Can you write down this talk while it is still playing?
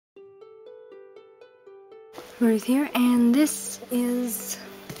Ruth here, and this is,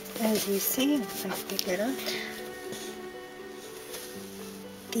 as you see, if I can pick it up,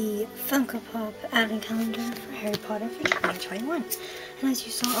 the Funko Pop Advent Calendar for Harry Potter for 2021. And as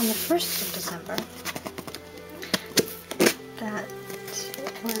you saw on the 1st of December, that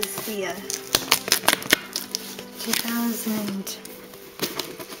was the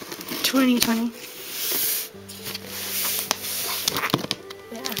 2020.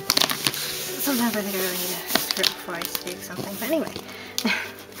 Yeah. Sometimes I think I really need a script before I speak something, but anyway.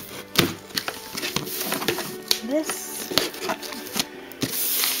 This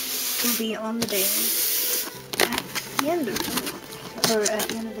will be on the day at the end of the, or at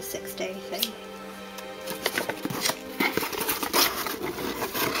the end of the 6-day thing.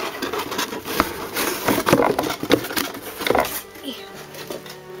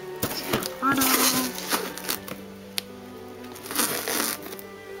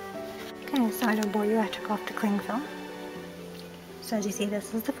 Okay, so I don't bore you, I took off the cling film. So as you see,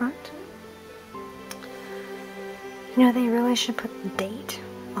 this is the front. You know, they really should put the date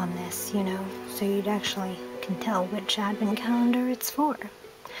on this, you know, so you'd actually can tell which advent calendar it's for.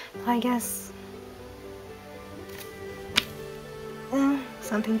 I guess,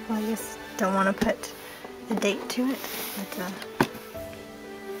 some people, I guess, don't want to put a date to it, but,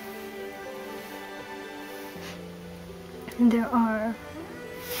 and there are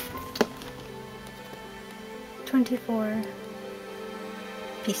 24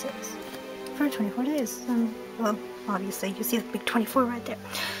 pieces for 24 days. Well, obviously, you see the big 24 right there.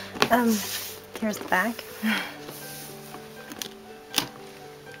 Here's the back.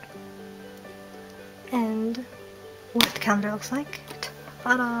 And what the calendar looks like.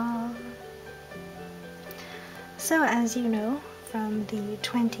 Ta-da! So, as you know, from the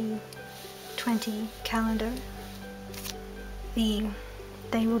 2020 calendar, they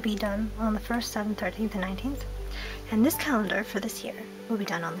will be done on the 1st, 7th, 13th, and 19th. And this calendar for this year will be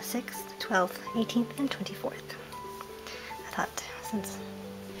done on the 6th, 12th, 18th, and 24th. I thought, since I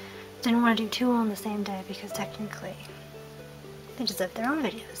didn't want to do 2 on the same day because technically they deserve their own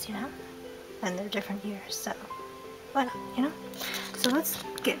videos, you know? And they're different years, so why not, you know? So let's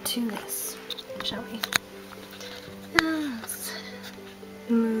get to this, shall we? Let's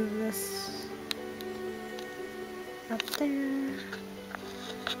move this up there.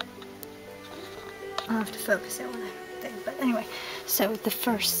 I'll have to focus it when I think, but anyway, so the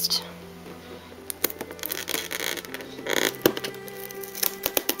first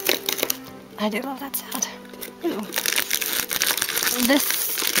I do love that sound. Ooh.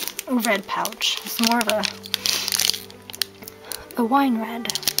 This red pouch is more of a wine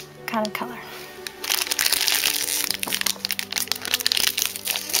red kind of color.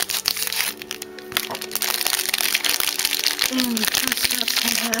 And first up I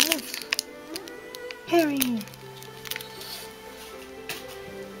have Harry.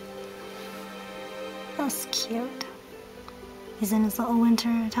 That's cute. He's in his little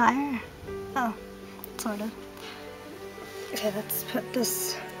winter attire. Oh, sort of. Okay, let's put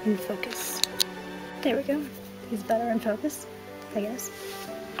this in focus. There we go. He's better in focus, I guess.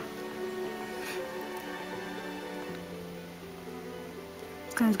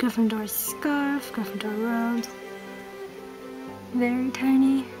 He's got his Gryffindor scarf, Gryffindor robes. Very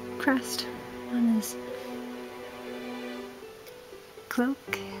tiny crest on his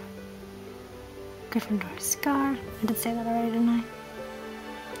cloak. Gryffindor scarf. I did say that already, didn't I?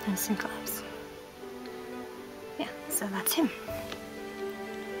 And some gloves. Yeah, so that's him.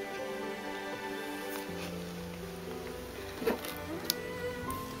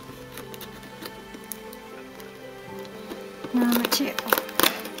 Number 2.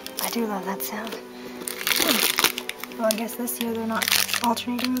 I do love that sound. Well, I guess this year they're not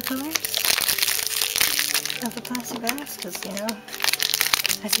alternating the colors of the plastic bags, because, you know,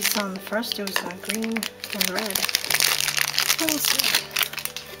 as you saw in the first, it was green and red. We'll see.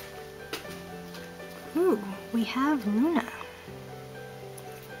 Ooh, we have Luna.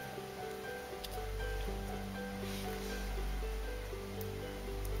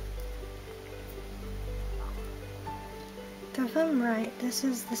 If I'm right, this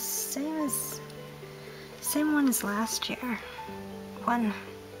is the same one as last year. One.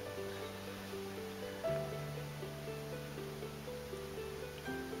 I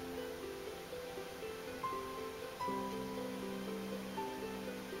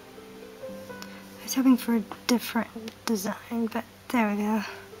was hoping for a different design, but there we go.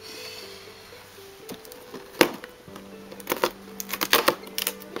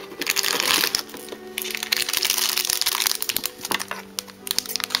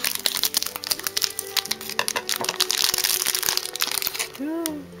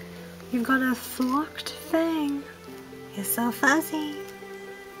 Ooh, You've got a flocked fang. It's so fuzzy.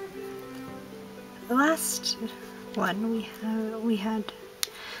 The last one we had,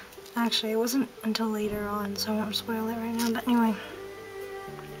 actually it wasn't until later on, so I won't spoil it right now, but anyway,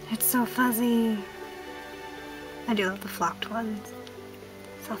 it's so fuzzy. I do love the flocked ones.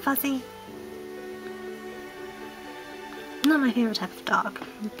 So fuzzy. Not my favorite type of dog,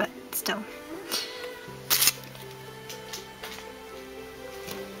 but still.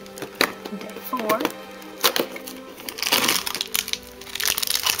 Day 4.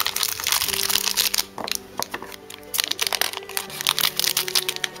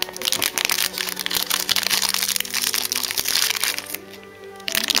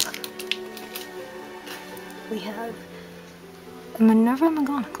 We have a Minerva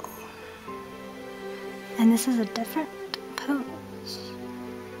McGonagall, and this is a different pose.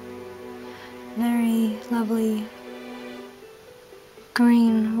 Very lovely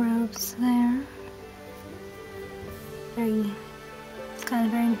green robes there. It's got a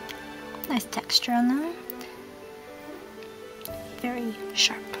very nice texture on them. Very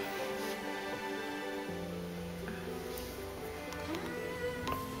sharp.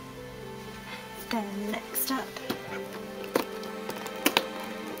 Then next up,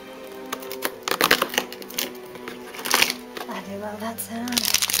 I do love that sound.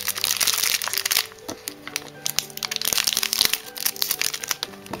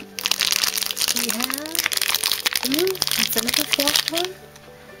 We have, it's another flocked one.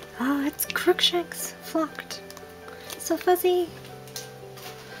 Oh, it's Crookshanks flocked. So fuzzy.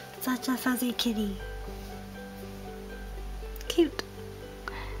 Such a fuzzy kitty. Cute.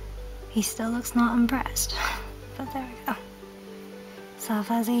 He still looks not impressed, but there we go. So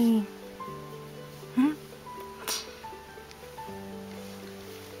fuzzy.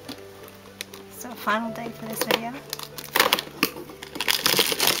 So final day for this video.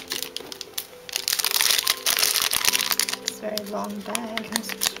 It's a very long bag.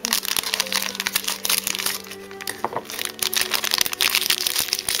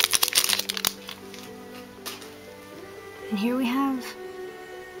 And here we have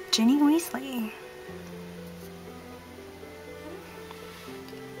Ginny Weasley.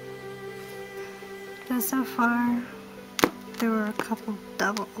 So far, there were a couple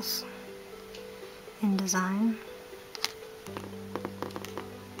doubles in design.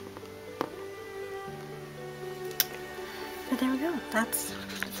 But there we go, that's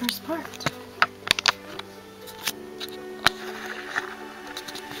the first part.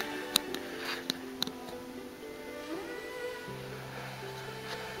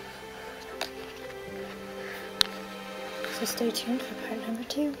 So stay tuned for part number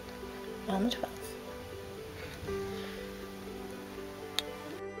 2 on the 12th.